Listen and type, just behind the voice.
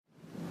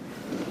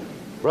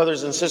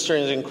Brothers and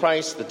sisters in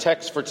Christ, the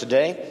text for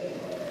today,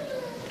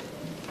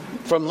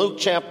 from Luke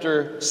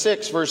chapter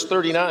 6, verse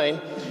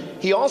 39,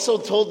 he also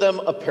told them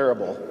a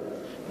parable.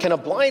 Can a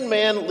blind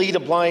man lead a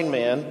blind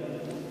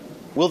man?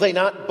 Will they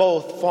not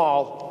both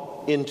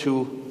fall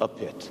into a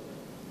pit?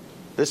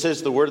 This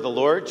is the word of the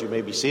Lord. You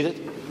may be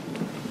seated.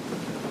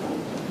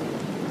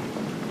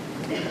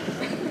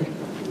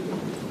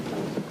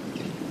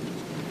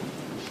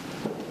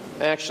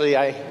 Actually,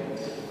 I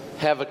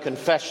have a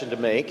confession to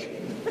make.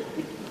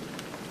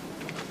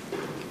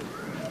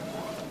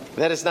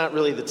 That is not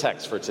really the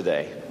text for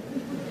today.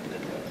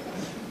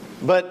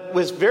 But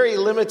with very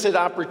limited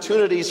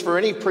opportunities for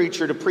any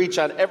preacher to preach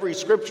on every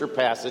scripture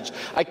passage,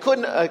 I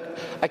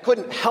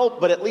couldn't help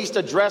but at least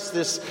address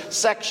this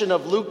section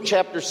of Luke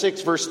chapter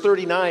 6, verse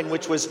 39,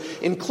 which was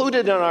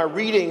included in our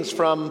readings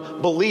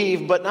from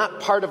Believe, but not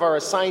part of our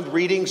assigned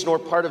readings nor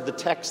part of the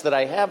text that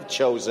I have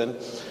chosen.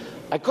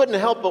 I couldn't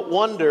help but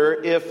wonder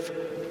if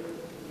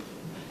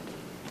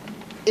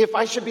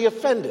I should be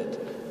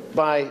offended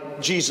by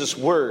Jesus'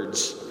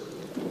 words.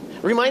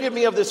 Reminded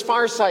me of this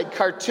Far Side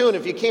cartoon.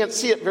 If you can't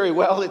see it very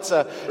well, it's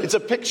a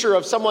picture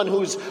of someone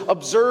who's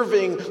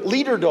observing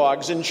leader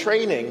dogs in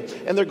training,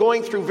 and they're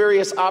going through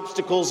various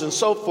obstacles and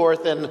so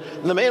forth, and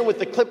the man with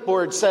the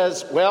clipboard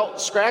says, well,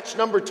 scratch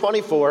number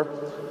 24,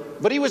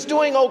 but he was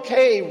doing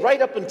okay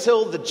right up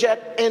until the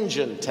jet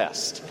engine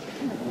test.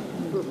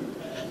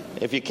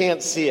 If you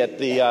can't see it,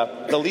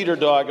 the leader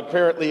dog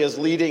apparently is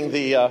leading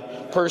the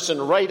person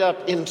right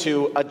up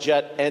into a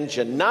jet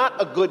engine. Not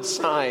a good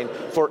sign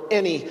for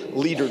any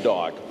leader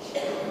dog.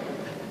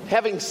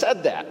 Having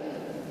said that,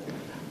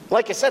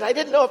 like I said, I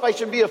didn't know if I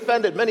should be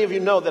offended. Many of you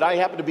know that I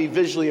happen to be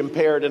visually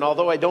impaired, and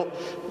although I don't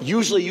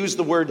usually use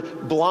the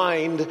word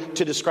blind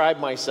to describe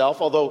myself,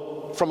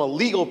 although from a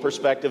legal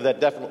perspective that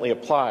definitely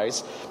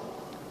applies,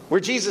 where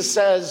Jesus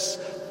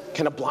says,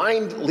 can a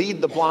blind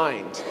lead the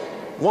blind?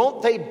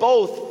 Won't they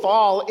both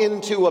fall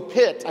into a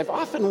pit? I've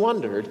often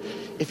wondered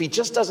if he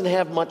just doesn't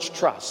have much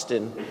trust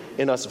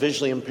in us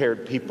visually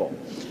impaired people.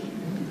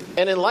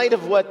 And in light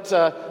of what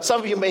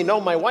some of you may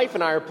know, my wife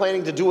and I are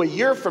planning to do a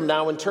year from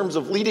now in terms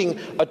of leading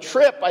a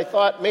trip, I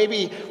thought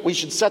maybe we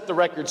should set the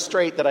record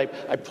straight that I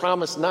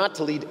promise not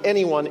to lead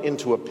anyone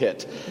into a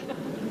pit.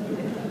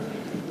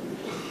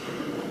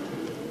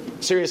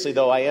 Seriously,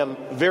 though, I am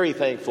very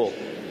thankful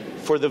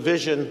for the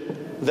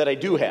vision that I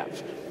do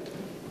have.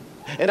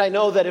 And I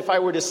know that if I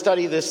were to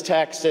study this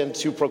text and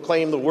to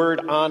proclaim the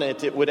word on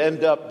it, it would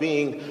end up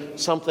being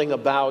something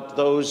about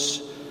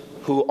those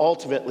who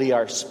ultimately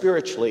are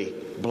spiritually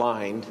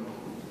blind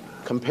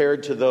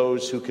compared to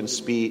those who can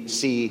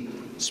see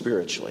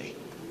spiritually,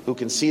 who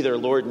can see their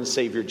Lord and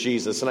Savior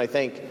Jesus. And I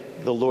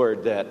thank the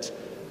Lord that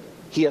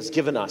he has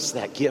given us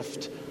that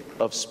gift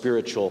of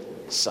spiritual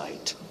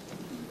sight.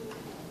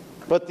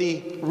 But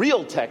the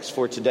real text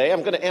for today,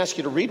 I'm going to ask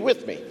you to read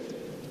with me.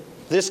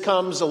 This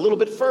comes a little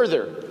bit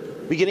further.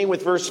 Beginning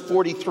with verse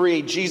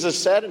 43, Jesus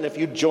said, and if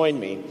you join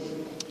me,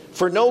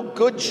 for no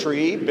good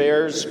tree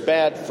bears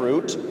bad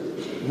fruit,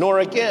 nor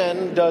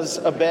again does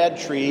a bad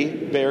tree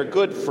bear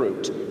good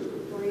fruit.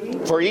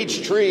 For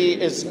each tree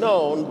is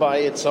known by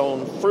its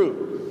own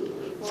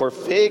fruit. For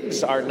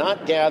figs are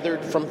not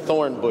gathered from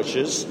thorn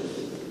bushes,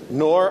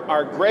 nor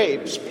are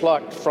grapes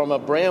plucked from a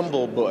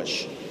bramble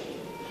bush.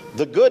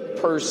 The good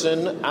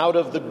person out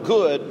of the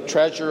good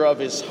treasure of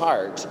his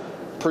heart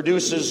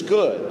produces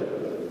good,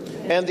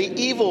 and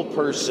the evil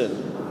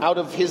person out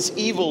of his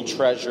evil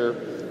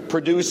treasure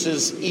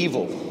produces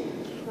evil.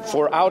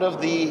 For out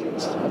of the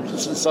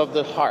abundance of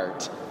the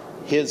heart,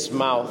 his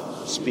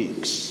mouth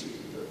speaks.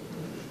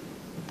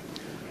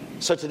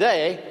 So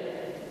today,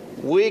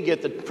 we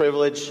get the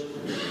privilege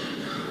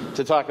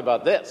to talk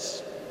about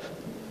this.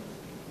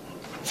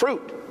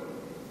 Fruit.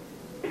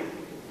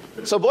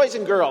 So boys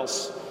and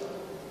girls,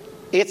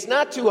 it's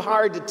not too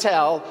hard to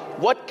tell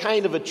what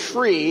kind of a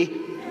tree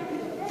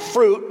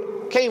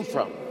fruit came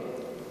from.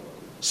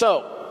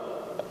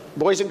 So,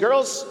 boys and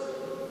girls,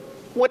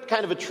 what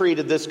kind of a tree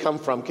did this come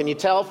from? Can you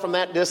tell from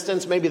that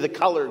distance? Maybe the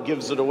color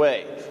gives it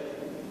away.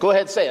 Go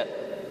ahead, say it.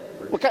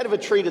 What kind of a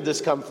tree did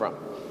this come from?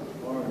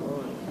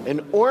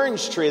 An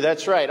orange tree,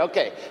 that's right.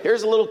 Okay,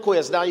 here's a little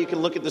quiz. Now you can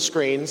look at the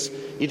screens.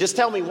 You just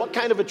tell me what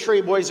kind of a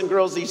tree, boys and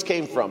girls, these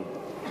came from.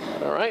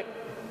 All right?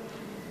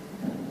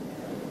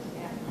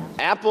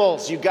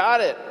 Apples, you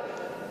got it.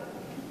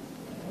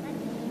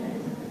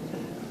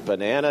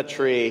 Banana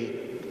tree.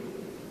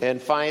 And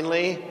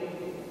finally,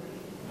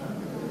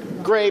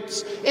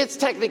 grapes. It's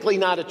technically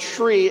not a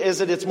tree,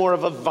 is it? It's more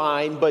of a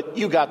vine, but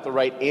you got the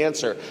right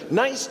answer.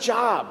 Nice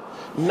job.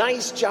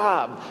 Nice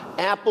job.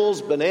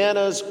 Apples,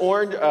 bananas,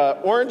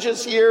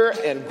 oranges here,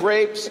 and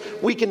grapes.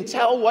 We can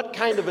tell what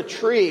kind of a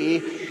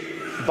tree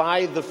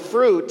by the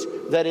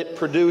fruit that it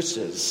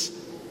produces.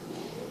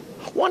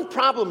 One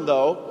problem,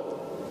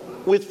 though,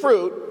 with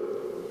fruit,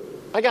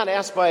 I got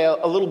asked by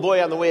a little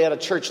boy on the way out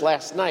of church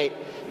last night.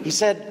 He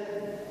said,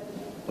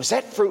 was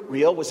that fruit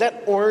real? Was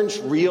that orange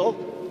real?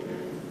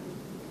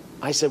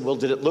 I said, well,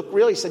 did it look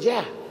real? He said,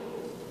 yeah.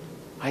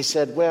 I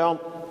said,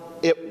 well,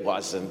 it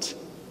wasn't.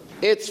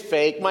 It's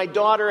fake. My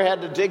daughter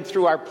had to dig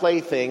through our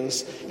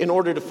playthings in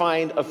order to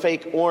find a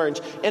fake orange.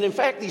 And in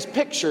fact, these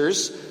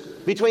pictures,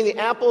 between the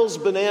apples,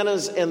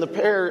 bananas, and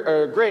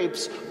the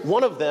grapes,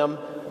 one of them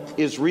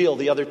is real.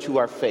 The other two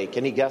are fake.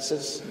 Any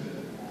guesses?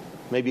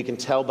 Maybe you can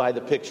tell by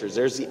the pictures.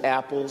 There's the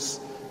apples,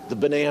 the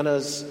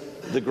bananas,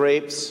 the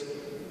grapes.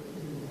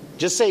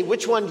 Just say,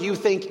 which one do you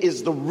think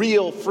is the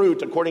real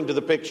fruit according to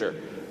the picture?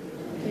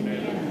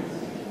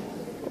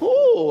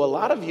 Oh, a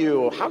lot of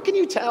you. How can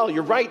you tell?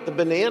 You're right. The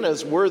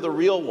bananas were the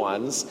real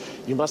ones.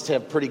 You must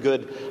have pretty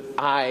good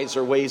eyes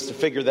or ways to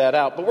figure that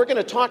out. But we're going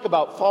to talk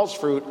about false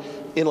fruit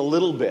in a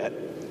little bit.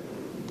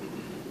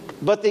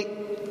 But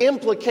the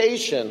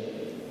implication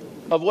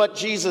of what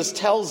Jesus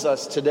tells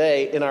us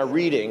today in our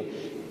reading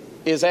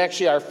is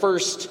actually our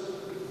first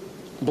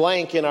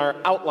blank in our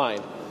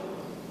outline.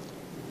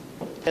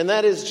 And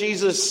that is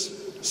Jesus'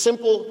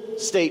 simple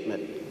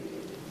statement.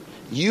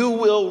 You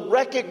will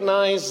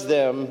recognize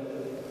them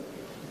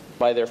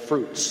by their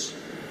fruits.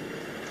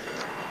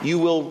 You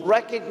will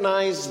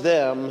recognize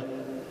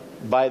them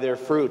by their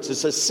fruits.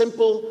 It's as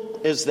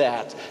simple as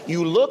that.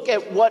 You look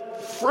at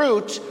what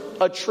fruit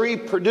a tree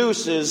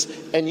produces,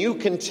 and you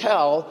can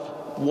tell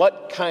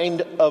what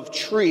kind of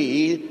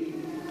tree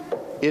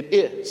it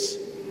is.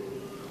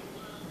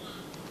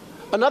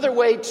 Another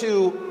way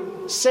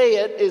to say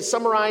it is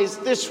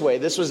summarized this way.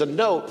 This was a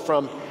note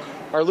from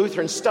our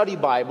Lutheran Study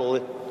Bible.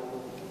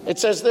 It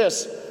says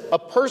this: a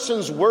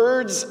person's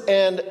words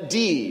and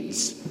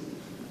deeds,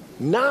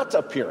 not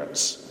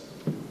appearance,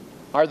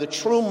 are the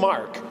true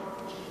mark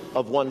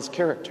of one's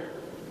character.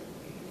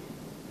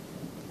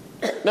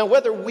 Now,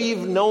 whether we've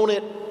known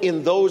it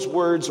in those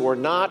words or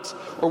not,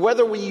 or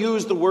whether we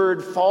use the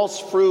word false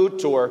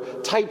fruit or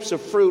types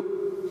of fruit,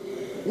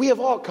 we have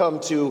all come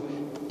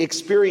to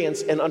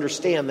experience and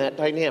understand that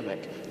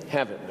dynamic,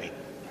 haven't we?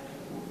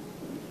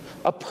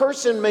 A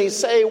person may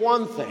say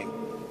one thing,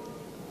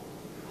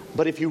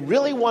 but if you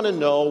really want to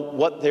know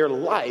what they're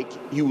like,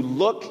 you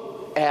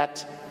look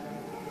at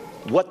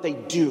what they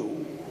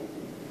do.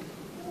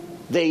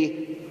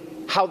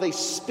 How they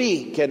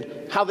speak and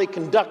how they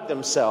conduct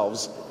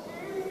themselves,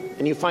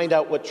 and you find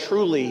out what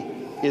truly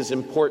is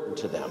important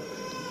to them.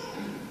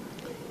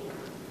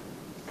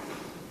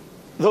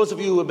 Those of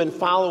you who have been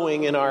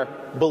following in our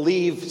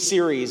Believe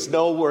series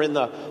know we're in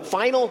the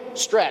final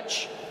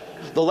stretch,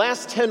 the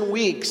last 10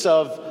 weeks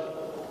of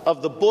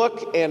the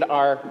book and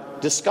our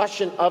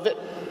discussion of it.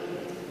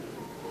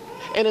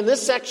 And in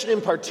this section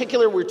in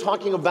particular, we're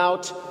talking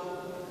about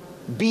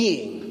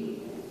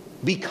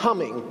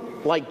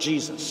becoming like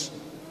Jesus.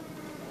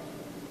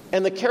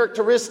 And the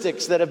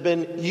characteristics that have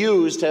been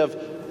used have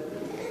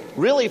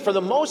really, for the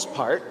most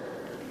part,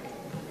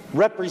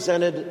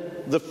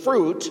 represented the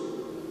fruit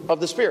of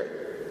the Spirit.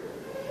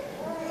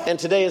 And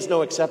today is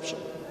no exception.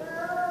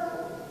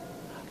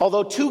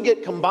 Although two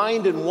get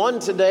combined in one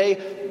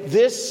today,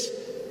 this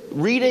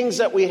readings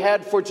that we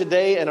had for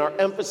today and our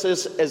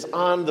emphasis is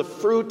on the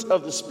fruit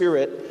of the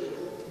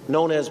Spirit,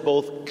 known as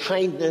both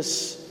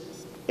kindness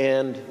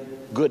and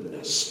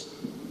goodness.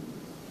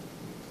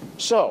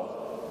 So,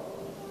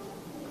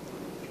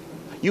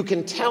 you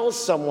can tell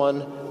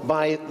someone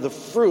by the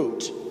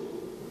fruit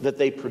that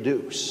they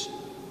produce.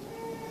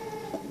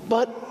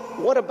 But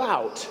what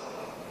about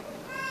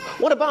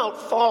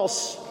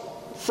false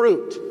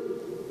fruit?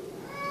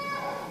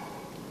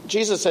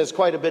 Jesus has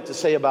quite a bit to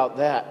say about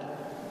that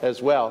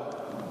as well.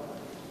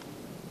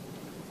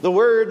 The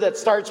word that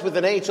starts with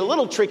an H, a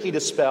little tricky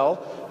to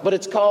spell, but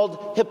it's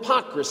called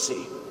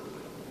hypocrisy,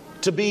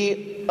 to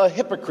be a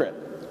hypocrite.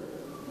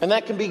 And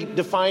that can be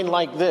defined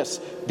like this: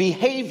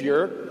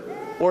 behavior,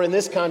 or in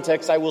this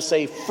context I will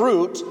say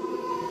fruit,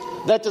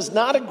 that does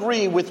not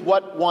agree with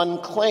what one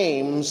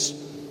claims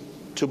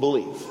to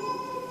believe.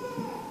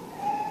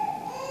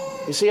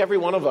 You see, every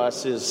one of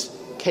us is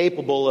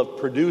capable of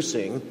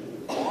producing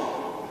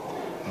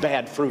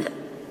bad fruit.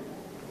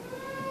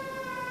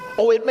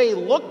 Oh, it may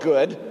look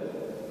good,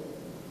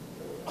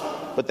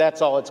 but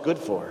that's all it's good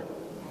for.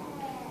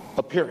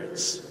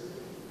 Appearance.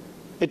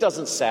 It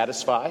doesn't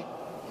satisfy.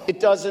 It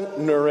doesn't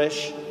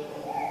nourish.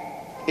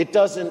 It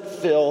doesn't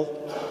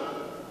fill.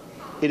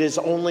 It is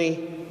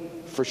only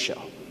for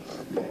show.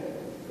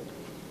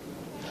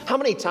 How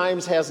many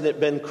times hasn't it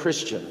been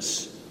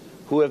Christians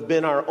who have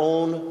been our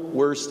own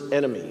worst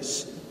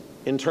enemies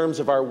in terms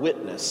of our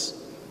witness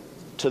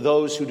to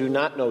those who do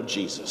not know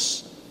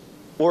Jesus,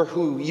 or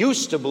who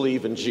used to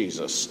believe in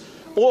Jesus,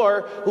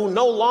 or who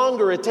no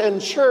longer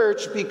attend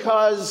church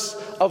because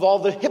of all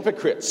the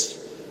hypocrites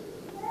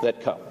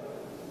that come?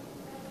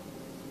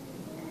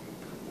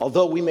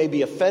 Although we may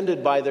be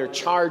offended by their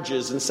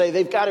charges and say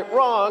they've got it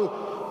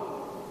wrong,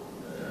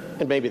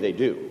 and maybe they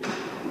do,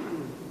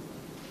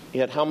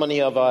 yet how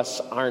many of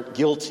us aren't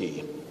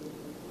guilty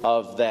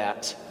of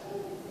that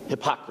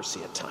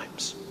hypocrisy at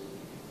times,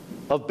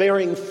 of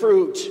bearing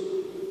fruit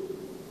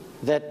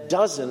that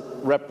doesn't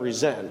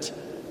represent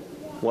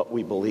what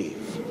we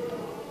believe?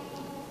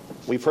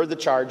 We've heard the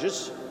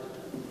charges.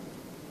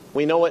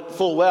 We know it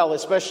full well,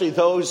 especially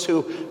those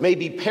who may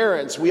be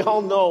parents. We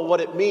all know what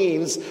it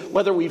means,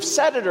 whether we've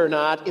said it or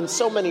not, in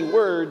so many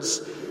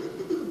words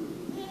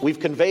we've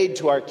conveyed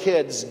to our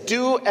kids,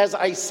 do as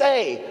I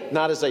say,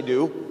 not as I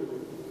do.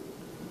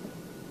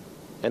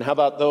 And how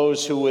about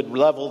those who would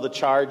level the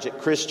charge at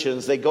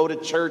Christians? They go to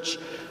church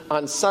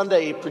on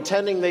Sunday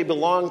pretending they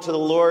belong to the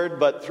Lord,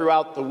 but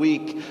throughout the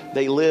week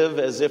they live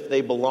as if they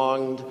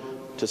belonged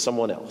to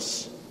someone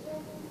else.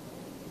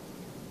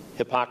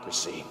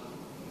 Hypocrisy.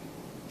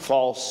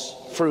 False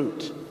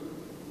fruit.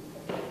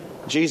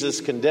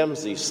 Jesus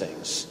condemns these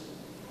things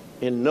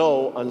in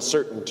no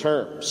uncertain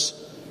terms.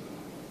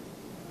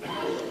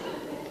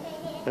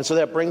 And so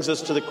that brings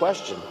us to the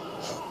question,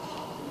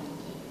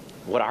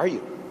 what are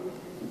you?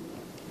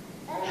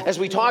 As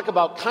we talk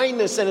about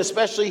kindness and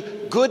especially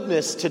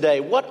goodness today,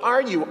 what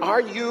are you? Are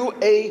you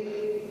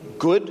a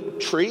good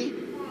tree?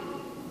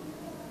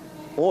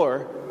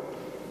 Or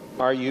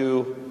are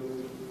you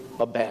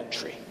a bad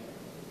tree?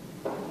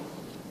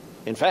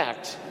 In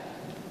fact,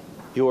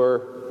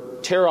 your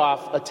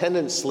tear-off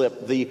attendance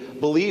slip, the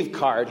Believe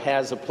card,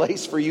 has a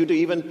place for you to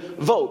even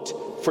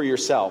vote for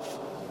yourself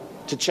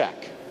to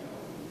check.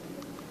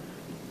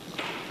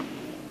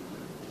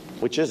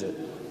 Which is it?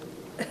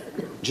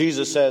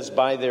 Jesus says,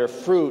 by their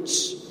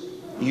fruits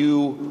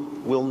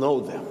you will know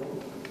them.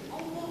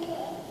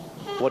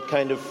 What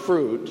kind of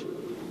fruit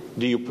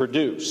do you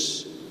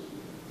produce?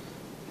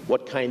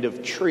 What kind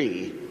of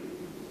tree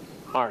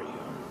are you?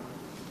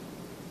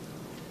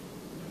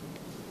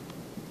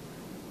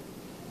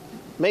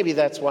 Maybe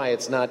that's why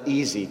it's not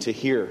easy to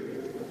hear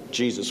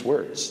Jesus'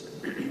 words.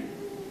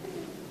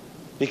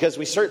 Because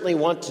we certainly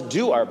want to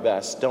do our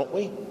best, don't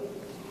we?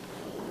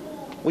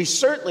 We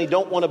certainly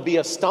don't want to be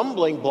a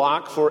stumbling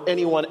block for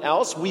anyone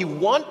else. We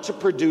want to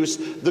produce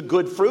the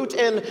good fruit,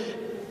 and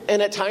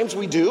at times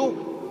we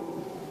do.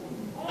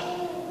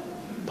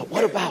 But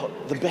what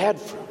about the bad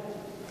fruit?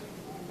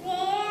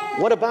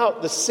 What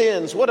about the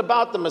sins? What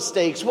about the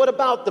mistakes? What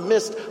about the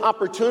missed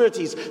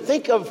opportunities?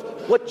 Think of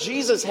what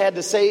Jesus had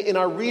to say in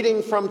our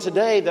reading from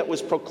today that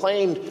was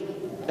proclaimed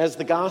as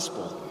the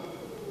gospel.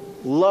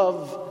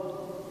 Love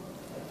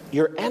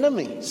your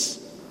enemies.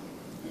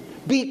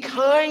 Be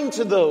kind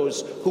to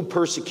those who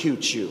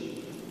persecute you.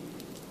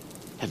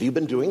 Have you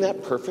been doing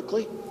that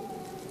perfectly?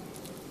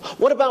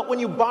 What about when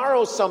you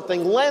borrow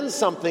something, lend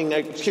something,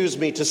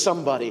 to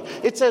somebody?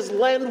 It says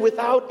lend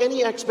without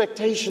any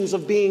expectations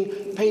of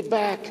being paid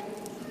back.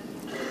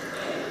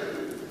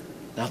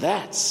 Now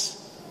that's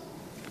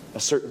a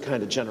certain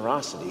kind of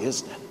generosity,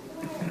 isn't it?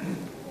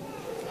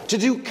 To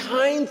do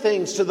kind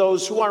things to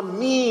those who are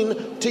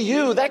mean to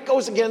you, that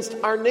goes against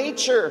our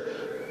nature.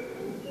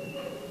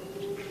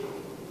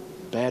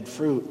 Bad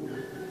fruit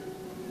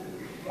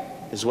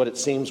is what it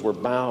seems we're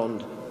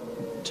bound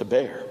to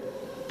bear.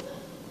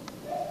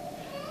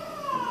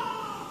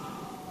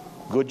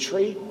 Good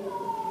tree,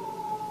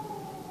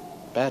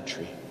 bad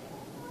tree.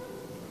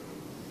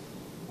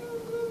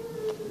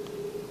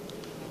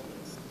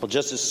 Well,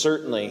 just as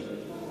certainly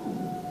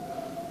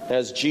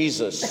as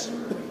Jesus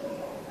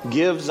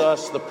gives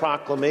us the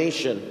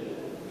proclamation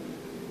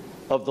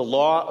of the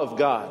law of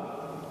God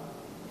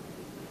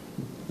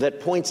that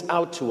points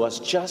out to us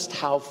just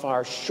how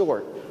far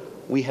short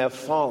we have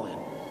fallen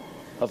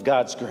of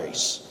God's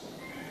grace.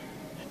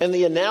 And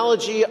the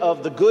analogy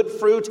of the good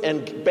fruit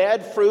and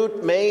bad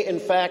fruit may, in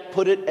fact,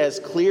 put it as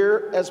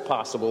clear as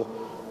possible.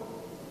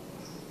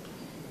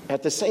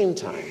 At the same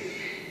time,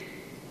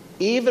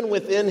 even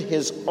within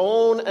his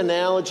own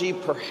analogy,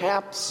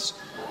 perhaps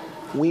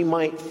we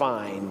might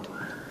find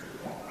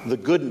the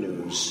good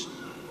news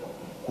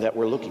that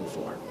we're looking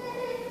for.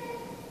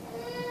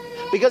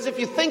 Because if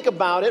you think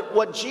about it,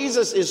 what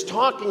Jesus is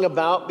talking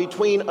about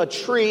between a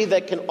tree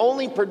that can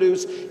only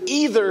produce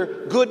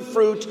either good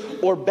fruit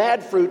or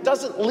bad fruit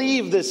doesn't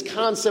leave this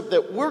concept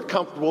that we're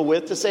comfortable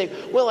with to say,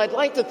 well, I'd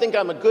like to think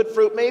I'm a good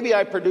fruit. Maybe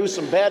I produce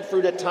some bad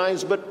fruit at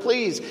times, but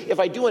please, if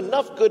I do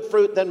enough good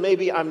fruit, then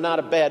maybe I'm not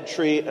a bad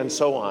tree, and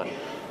so on.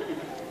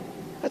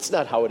 That's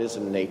not how it is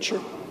in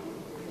nature.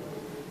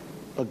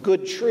 A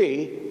good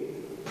tree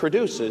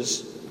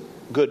produces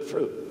good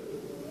fruit.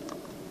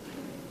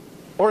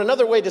 Or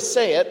another way to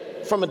say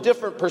it, from a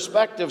different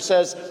perspective,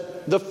 says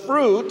the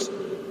fruit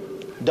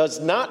does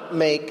not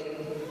make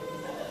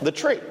the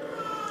tree.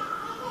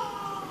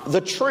 The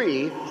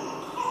tree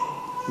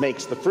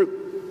makes the fruit.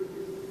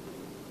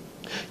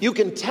 You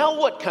can tell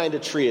what kind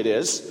of tree it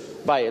is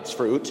by its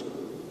fruit,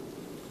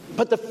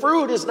 but the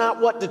fruit is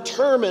not what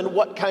determined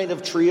what kind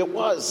of tree it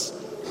was.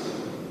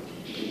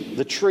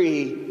 The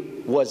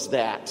tree was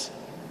that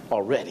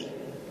already.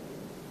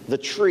 The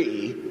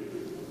tree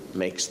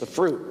makes the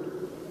fruit.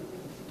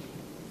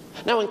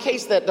 Now, in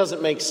case that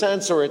doesn't make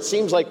sense, or it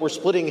seems like we're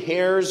splitting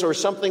hairs or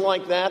something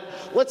like that,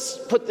 let's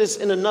put this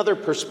in another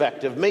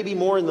perspective, maybe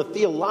more in the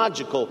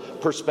theological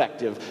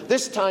perspective,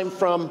 this time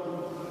from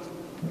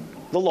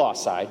the law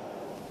side.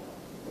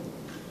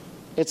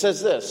 It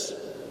says this: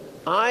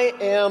 I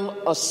am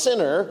a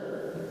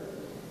sinner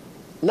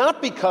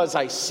not because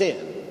I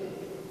sin.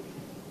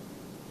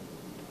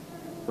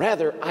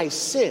 Rather, I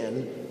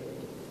sin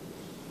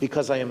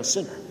because I am a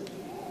sinner.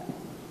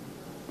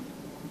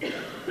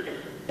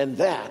 And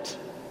that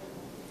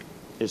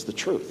is the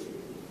truth.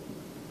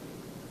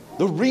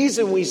 The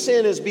reason we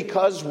sin is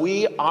because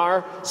we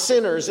are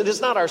sinners. It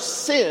is not our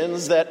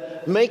sins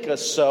that make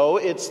us so.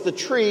 It's the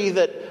tree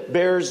that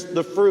bears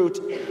the fruit.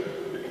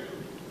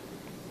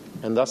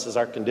 And thus is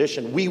our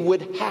condition. We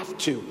would have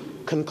to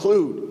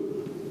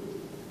conclude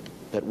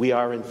that we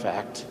are, in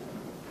fact,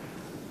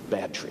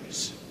 bad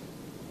trees.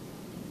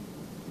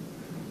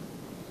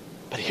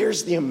 But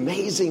here's the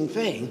amazing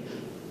thing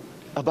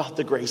about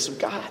the grace of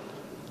God.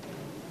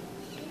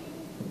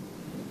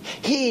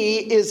 He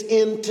is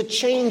into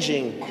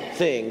changing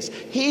things.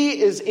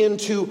 He is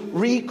into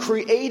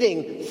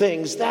recreating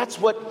things. That's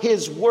what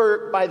his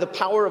work by the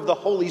power of the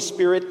Holy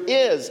Spirit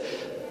is.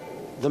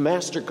 The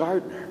master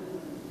gardener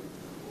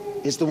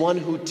is the one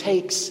who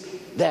takes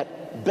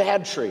that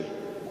bad tree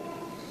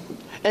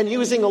and,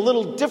 using a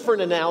little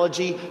different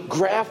analogy,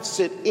 grafts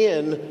it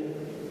in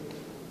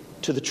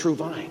to the true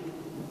vine,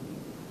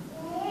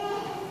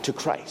 to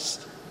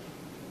Christ,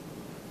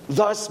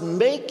 thus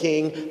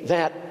making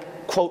that,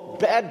 quote,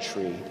 bad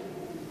tree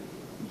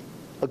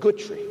a good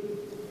tree.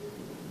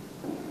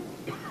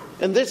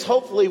 And this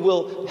hopefully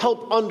will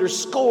help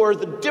underscore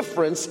the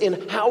difference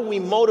in how we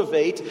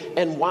motivate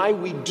and why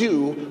we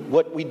do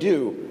what we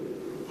do.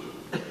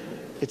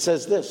 It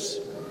says this: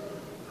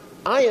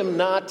 I am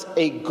not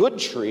a good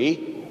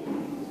tree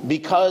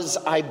because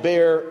I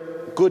bear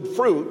good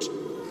fruit.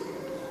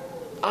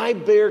 I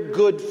bear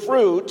good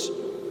fruit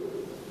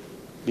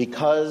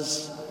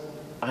because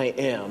I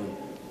am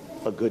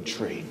a good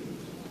tree.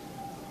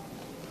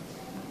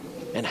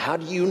 And how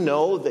do you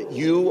know that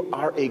you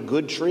are a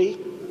good tree?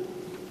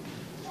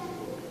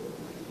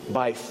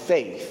 By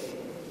faith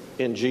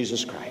in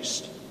Jesus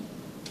Christ.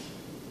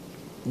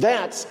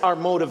 That's our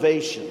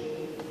motivation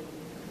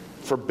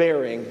for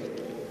bearing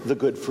the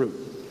good fruit.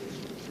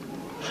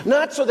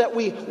 Not so that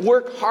we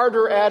work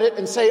harder at it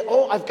and say,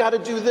 oh, I've got to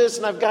do this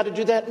and I've got to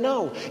do that.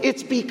 No,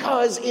 it's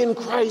because in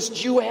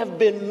Christ you have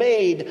been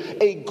made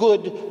a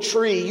good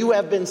tree. You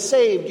have been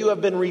saved. You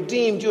have been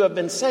redeemed. You have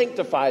been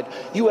sanctified.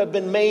 You have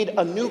been made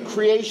a new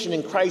creation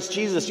in Christ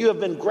Jesus. You have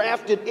been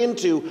grafted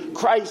into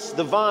Christ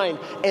the vine.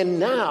 And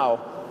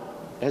now,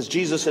 as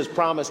Jesus has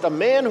promised, a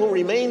man who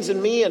remains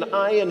in me and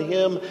I in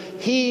him,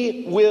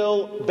 he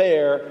will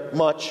bear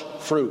much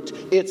fruit.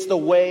 It's the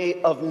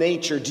way of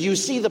nature. Do you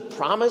see the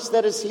promise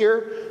that is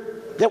here?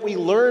 That we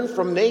learn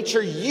from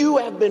nature. You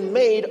have been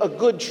made a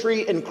good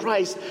tree in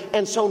Christ,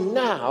 and so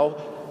now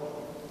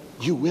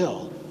you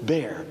will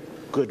bear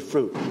good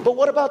fruit. But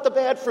what about the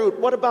bad fruit?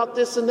 What about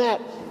this and that?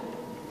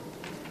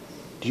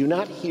 Do you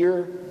not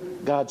hear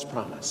God's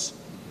promise?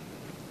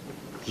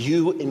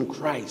 You in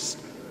Christ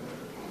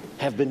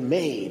have been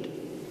made.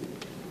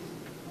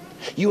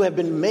 You have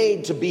been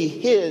made to be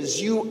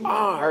his. You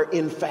are,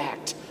 in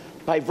fact,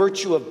 by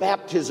virtue of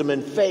baptism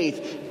and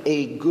faith,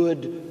 a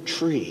good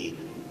tree.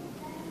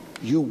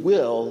 You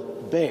will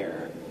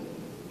bear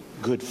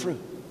good fruit.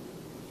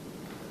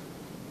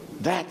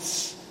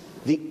 That's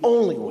the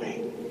only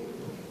way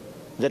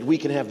that we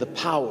can have the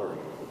power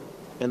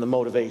and the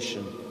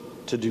motivation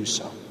to do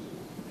so.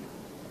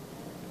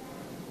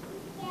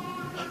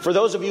 For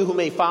those of you who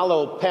may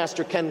follow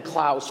Pastor Ken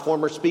Klaus,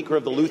 former speaker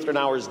of the Lutheran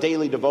Hour's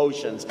daily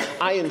devotions,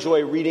 I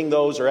enjoy reading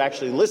those, or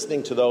actually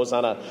listening to those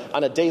on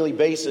a daily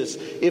basis.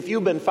 If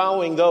you've been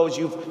following those,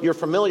 you're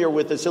familiar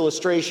with this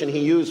illustration he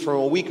used from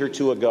a week or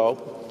two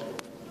ago,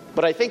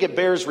 but I think it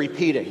bears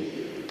repeating.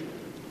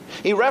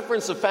 He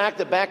referenced the fact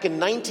that back in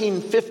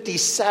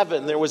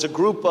 1957, there was a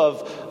group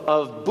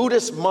of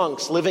Buddhist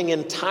monks living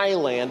in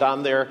Thailand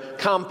on their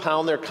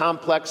compound, their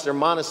complex, their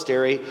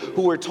monastery,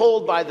 who were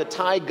told by the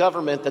Thai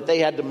government that they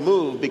had to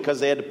move because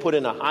they had to put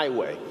in a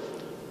highway.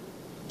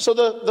 So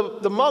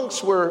the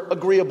monks were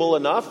agreeable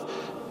enough,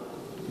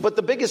 but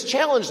the biggest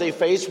challenge they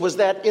faced was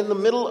that in the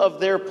middle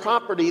of their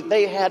property,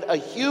 they had a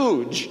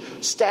huge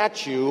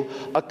statue,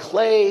 a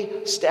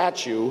clay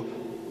statue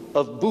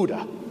of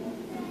Buddha.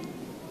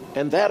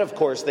 And that, of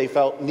course, they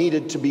felt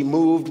needed to be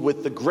moved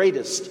with the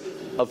greatest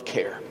of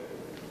care.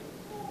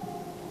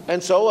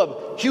 And so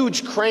a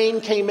huge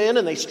crane came in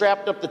and they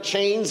strapped up the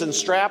chains and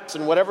straps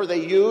and whatever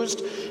they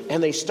used,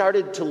 and they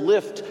started to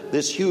lift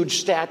this huge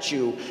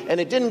statue. And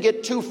it didn't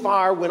get too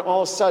far when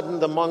all of a sudden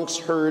the monks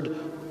heard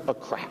a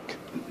crack.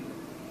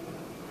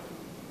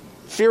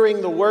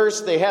 Fearing the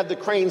worst, they had the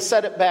crane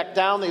set it back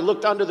down. They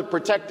looked under the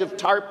protective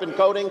tarp and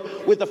coating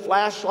with a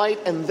flashlight,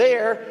 and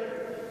there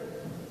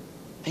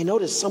they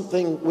noticed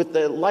something with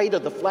the light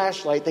of the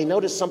flashlight. They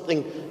noticed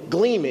something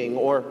gleaming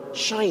or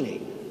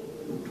shining.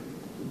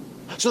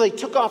 So they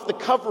took off the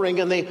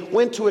covering and they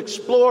went to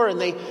explore, and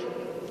they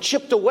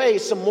chipped away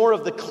some more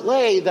of the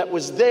clay that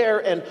was there.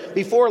 And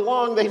before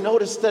long, they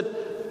noticed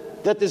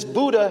that this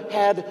Buddha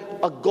had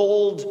a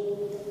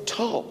gold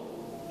toe.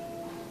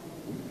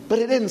 But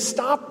it didn't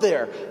stop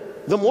there.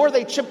 The more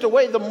they chipped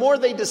away, the more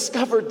they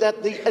discovered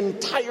that the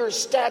entire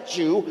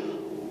statue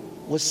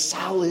was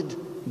solid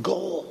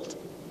gold.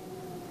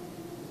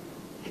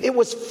 It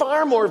was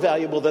far more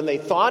valuable than they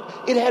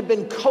thought. It had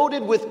been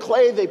coated with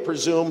clay, they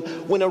presume,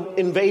 when an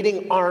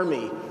invading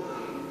army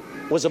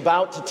was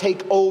about to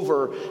take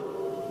over.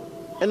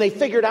 And they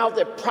figured out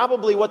that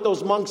probably what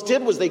those monks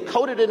did was they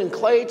coated it in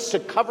clay to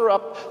cover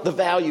up the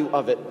value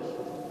of it.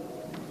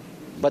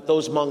 But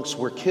those monks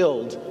were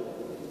killed,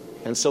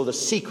 and so the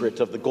secret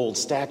of the gold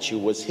statue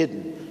was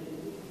hidden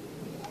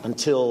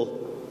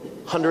until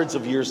hundreds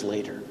of years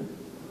later.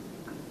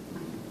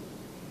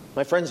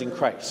 My friends in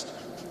Christ,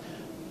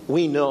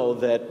 we know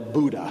that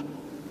Buddha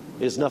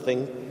is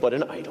nothing but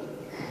an idol.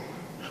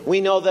 We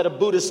know that a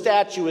Buddha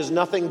statue is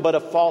nothing but a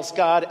false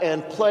god,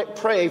 and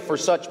pray for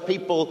such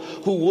people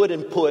who would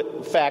in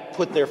fact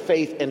put their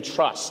faith and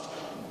trust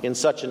in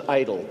such an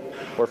idol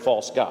or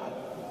false god.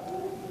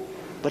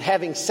 But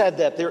having said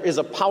that, there is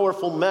a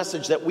powerful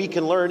message that we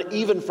can learn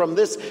even from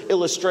this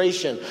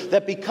illustration,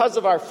 that because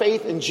of our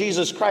faith in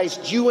Jesus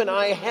Christ, you and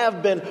I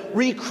have been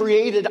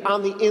recreated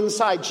on the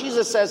inside.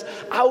 Jesus says,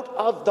 out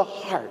of the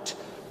heart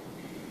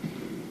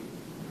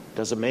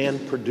does a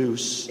man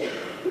produce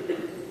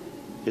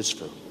his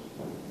fruit.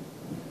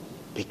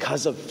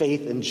 Because of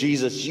faith in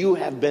Jesus, you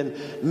have been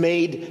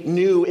made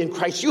new in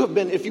Christ. You have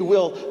been, if you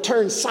will,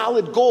 turned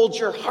solid gold.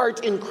 Your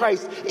heart in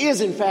Christ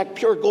is, in fact,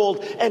 pure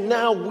gold. And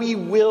now we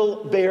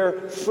will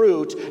bear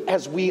fruit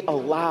as we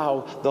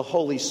allow the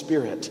Holy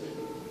Spirit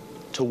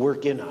to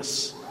work in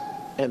us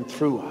and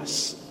through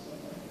us.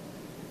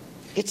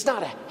 It's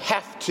not a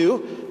have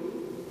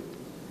to,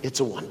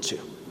 it's a want to.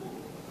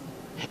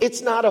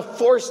 It's not a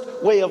forced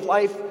way of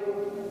life,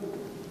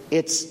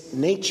 it's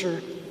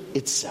nature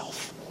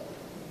itself.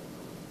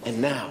 And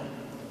now,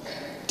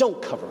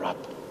 don't cover up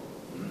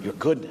your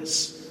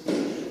goodness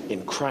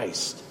in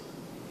Christ,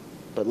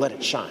 but let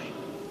it shine.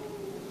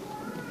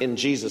 In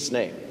Jesus'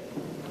 name,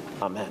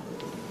 amen.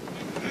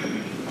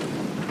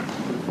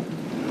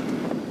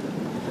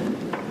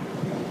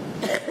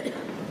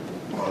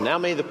 And now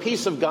may the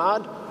peace of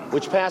God,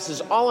 which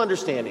passes all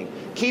understanding,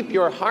 keep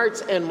your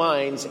hearts and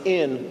minds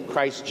in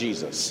Christ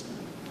Jesus.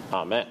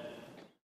 Amen.